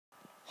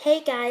Hey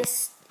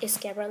guys, it's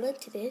Gabriella.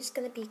 Today is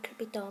going to be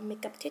creepy doll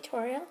makeup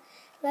tutorial.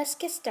 Let's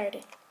get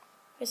started.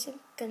 First I'm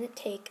going to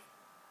take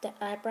the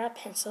eyebrow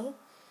pencil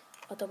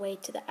all the way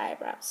to the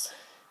eyebrows.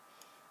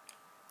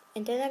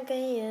 And then I'm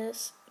going to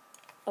use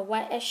a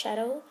white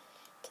eyeshadow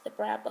to the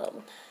brow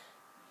bone.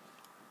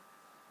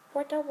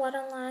 For the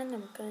waterline,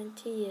 I'm going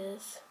to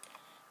use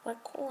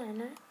white khol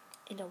liner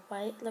and a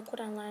white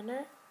liquid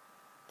eyeliner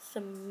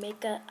to make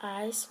the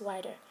eyes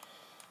wider.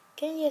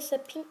 Going to use a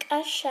pink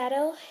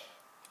eyeshadow.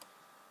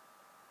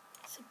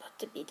 Supposed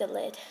to be the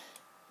lid.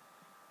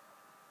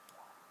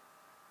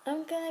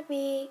 I'm gonna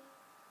be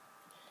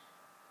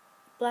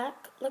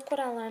black liquid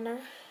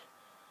eyeliner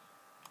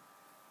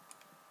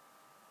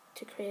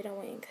to create a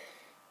wing,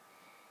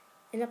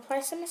 and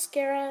apply some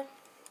mascara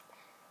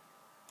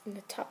in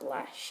the top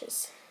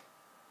lashes.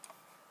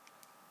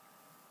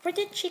 For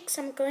the cheeks,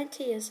 I'm going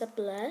to use a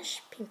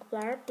blush, pink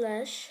flower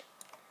blush.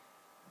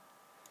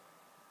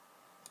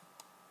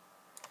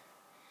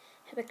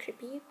 Have a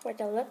creepy for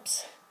the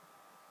lips.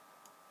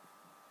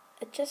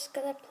 I'm just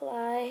gonna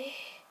apply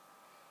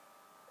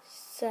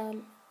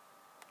some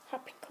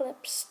hot pink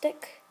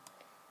lipstick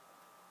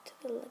to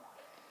the lip.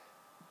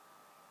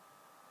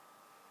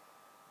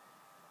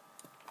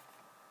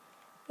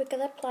 We're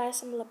gonna apply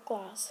some lip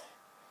gloss.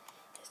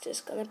 It's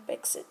just gonna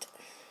fix it.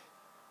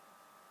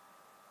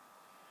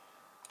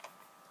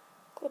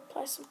 Go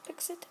apply some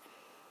fix it.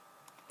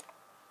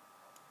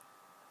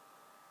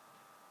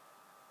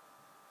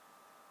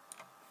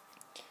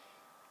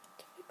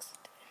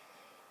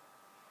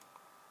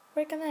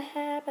 We're gonna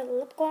have a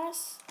lip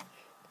gloss,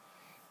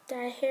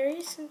 dye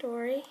Harry's and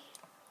Doree,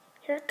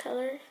 hair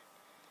color,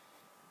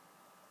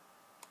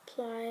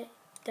 apply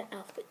the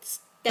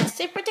outfits. That's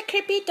it for the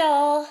creepy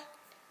doll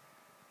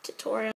tutorial.